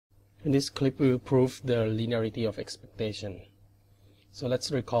In this clip, we will prove the linearity of expectation. So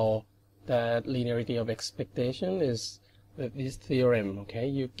let's recall that linearity of expectation is this theorem. Okay,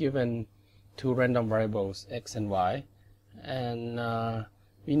 you're given two random variables x and y, and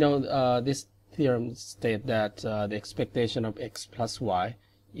we know this theorem states that the expectation of x plus y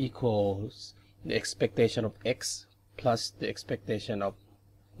equals the expectation of x plus the expectation of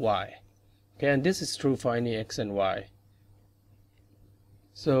y. Okay, and this is true for any x and y.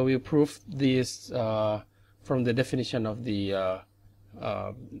 So we prove this from the definition of the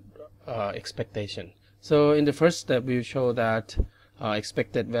expectation. So in the first step, we show that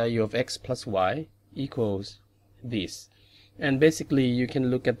expected value of x plus y equals this. And basically, you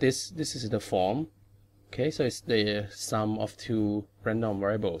can look at this. This is the form. Okay, so it's the sum of two random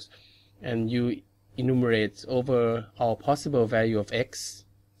variables. And you enumerate over our possible value of x.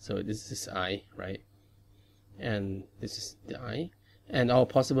 So this is I, right? And this is the I. And our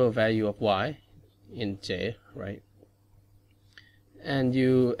possible value of y in j, right? And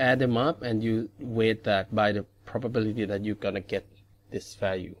you add them up and you weight that by the probability that you're gonna get this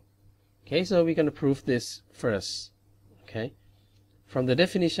value. Okay, so we're gonna prove this first. Okay, from the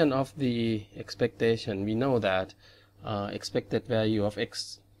definition of the expectation, we know that expected value of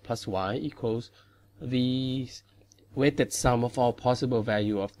x plus y equals the weighted sum of all possible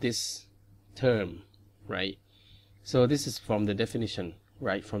value of this term, right? So this is from the definition,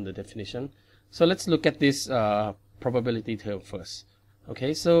 right? From the definition. So let's look at this probability term first.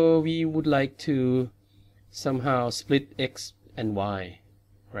 Okay, so we would like to somehow split x and y,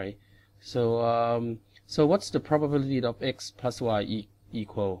 right? So so what's the probability of x plus y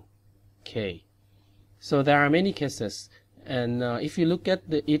equal k? So there are many cases, and if you look at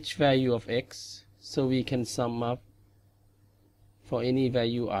each value of x, so we can sum up for any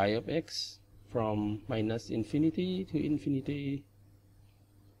value I of x from minus infinity to infinity,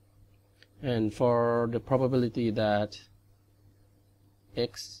 and for the probability that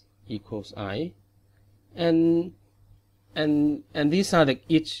x equals I, and these are the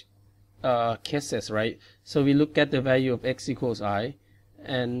each cases, right? So we look at the value of x equals I,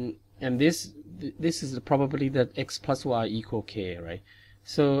 and this is the probability that x plus y equal k, right?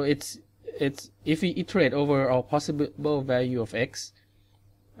 So it's if we iterate over our possible value of x,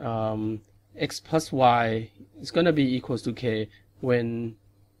 x plus y is gonna be equals to k when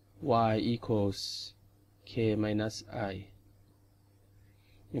y equals k minus I.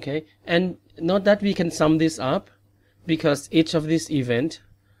 Okay, and note that we can sum this up because each of these events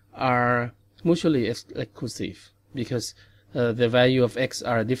are mutually exclusive, because the value of x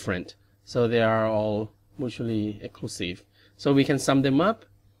are different, so they are all mutually exclusive. So we can sum them up,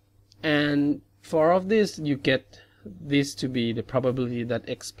 and for all of this, you get this to be the probability that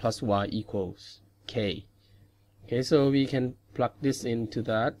x plus y equals k. Okay, so we can plug this into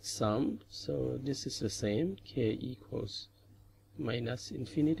that sum. So this is the same, k equals minus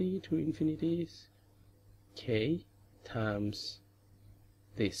infinity to infinity k times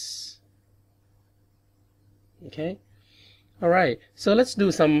this. Okay, all right, so let's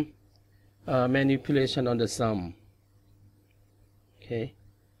do some manipulation on the sum. Okay,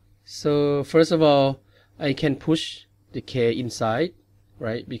 so first of all, I can push the k inside,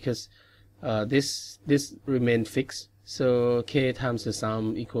 right? Because this remain fixed. So k times the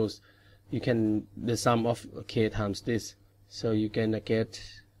sum equals, the sum of k times this. So you can get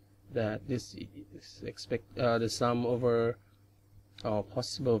that this is the sum over our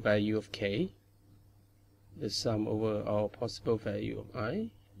possible value of k, the sum over our possible value of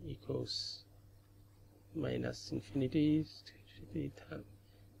I equals minus infinity to infinity times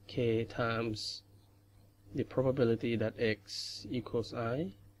k times the probability that x equals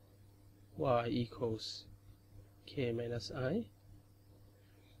I, y equals k minus I.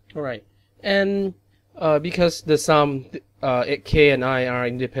 All right, and because the sum k and I are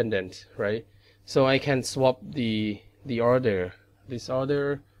independent, right? So I can swap the order, this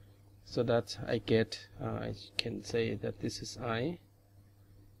order, so that I get I can say that this is I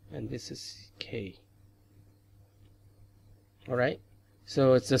and this is k. All right,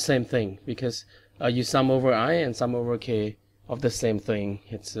 so it's the same thing because you sum over I and sum over k of the same thing.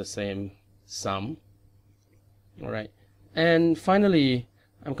 It's the same sum. All right, and finally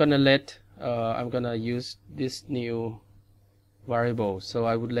I'm gonna use this new variable. So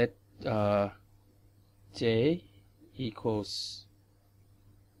I would let j equals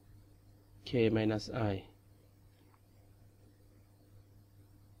k minus I.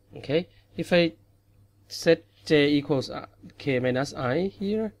 Okay, if I set j equals k minus I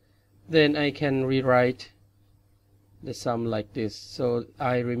here, then I can rewrite the sum like this. So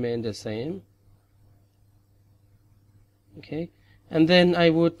I remain the same. Okay, and then I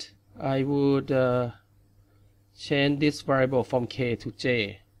would I would change this variable from k to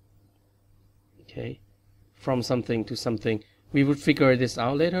j. Okay, from something to something. We would figure this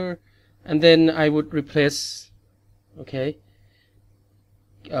out later, and then I would replace, okay,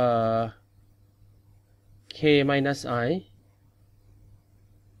 k minus I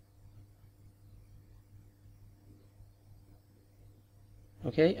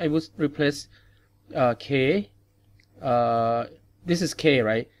okay, I would replace k, this is k,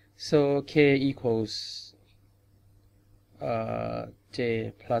 right? So k equals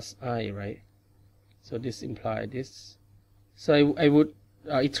j plus I, right? So this implies this. So I would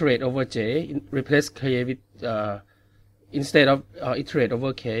iterate over j, replace k with, instead of iterate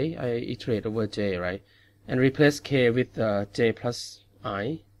over k, I iterate over j, right? And replace k with j plus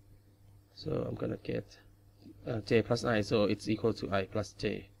I. So I'm gonna get j plus I, so it's equal to I plus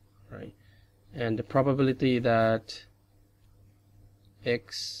j, right? And the probability that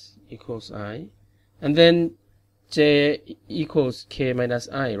x equals I, and then j equals k minus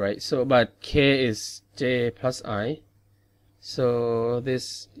I, right? So but k is j plus I, so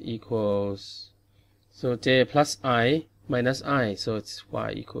this equals, so j plus I minus I, so it's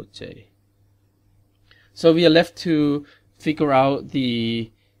y equals j. So we are left to figure out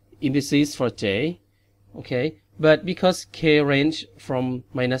the indices for j. Okay, but because k range from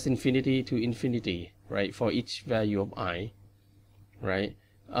minus infinity to infinity, right, for each value of I, right,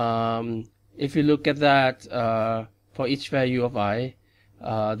 if you look at that, for each value of I,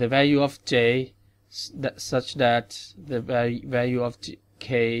 the value of j such that the value of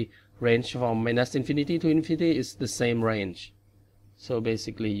k range from minus infinity to infinity is the same range. So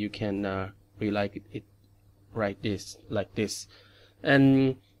basically you can rewrite it like this,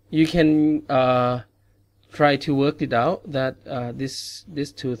 and you can try to work it out that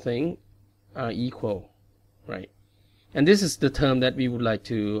these two things are equal, right? And this is the term that we would like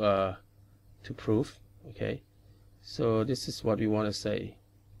to prove. Okay, so this is what we want to say.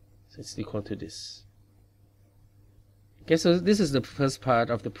 So it's equal to this. Okay, so this is the first part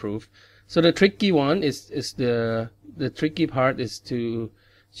of the proof. So the tricky one is the tricky part is to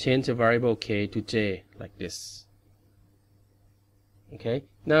change the variable k to j like this. Okay,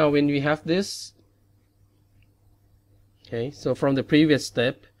 now when we have this, okay, so from the previous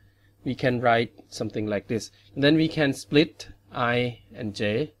step we can write something like this, and then we can split I and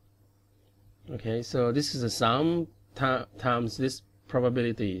j. Okay, so this is a sum times this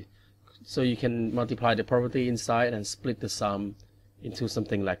probability, so you can multiply the probability inside and split the sum into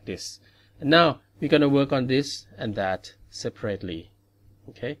something like this. And now we're going to work on this and that separately.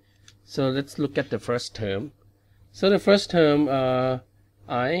 Okay, so let's look at the first term. So the first term,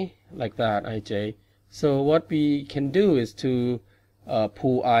 I, like that, ij. So what we can do is to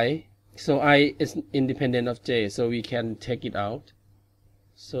pull I. So I is independent of j, so we can take it out.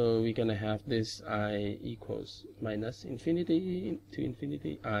 So we're gonna have this I equals minus infinity to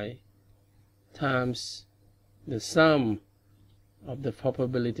infinity I times the sum of the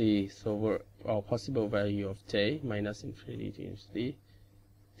probabilities over all possible value of j minus infinity to infinity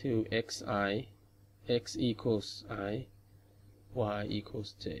to xi, x equals I, y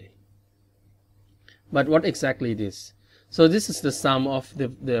equals j. But what exactly this? So this is the sum of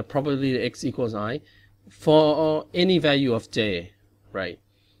the probability x equals I for any value of j, right?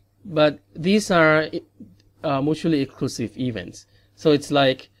 But these are mutually exclusive events. So it's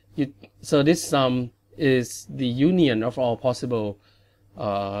like so this sum is the union of all possible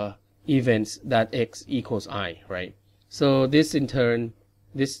events that x equals I, right? So this in turn,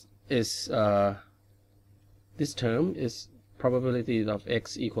 this is this term is probability of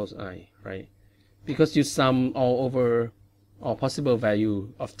x equals I, right? Because you sum all over all possible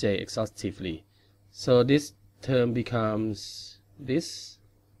value of j exhaustively. So this term becomes this,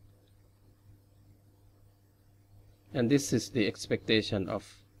 and this is the expectation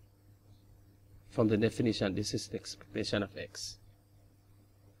of, from the definition, this is the expectation of x.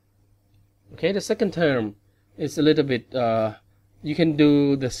 Okay, the second term is a little bit, you can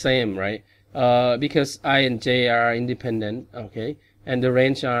do the same, right? Because I and j are independent, okay, and the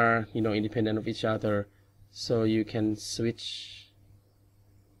range are, independent of each other, so you can switch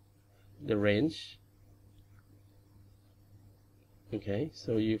the range. Okay,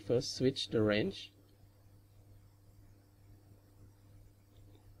 so you first switch the range.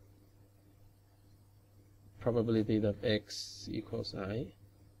 Probability of x equals I,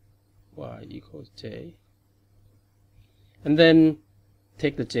 y equals j, and then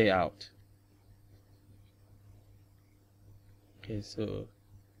take the j out. Okay, so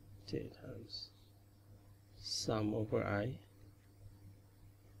j times sum over I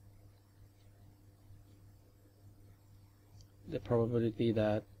the probability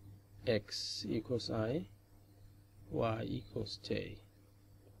that x equals I, y equals j.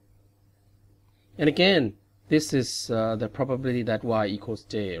 And again, this is the probability that y equals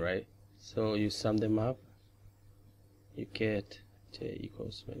j, right? So you sum them up, you get j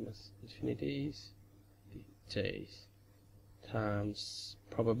equals minus infinities j times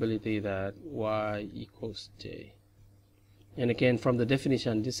probability that y equals j. And again, from the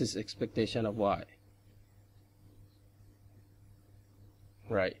definition, this is expectation of y,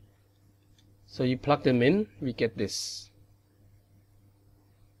 right? So you plug them in, we get this.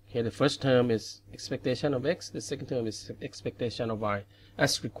 Okay, the first term is expectation of x, the second term is expectation of y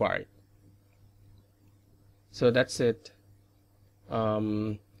as required. So that's it.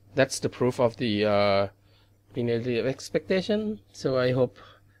 That's the proof of the linearity of expectation. So I hope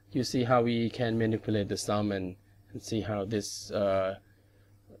you see how we can manipulate the sum and see how this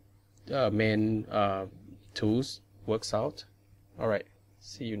main tools works out. All right,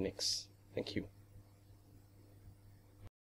 see you next. Thank you.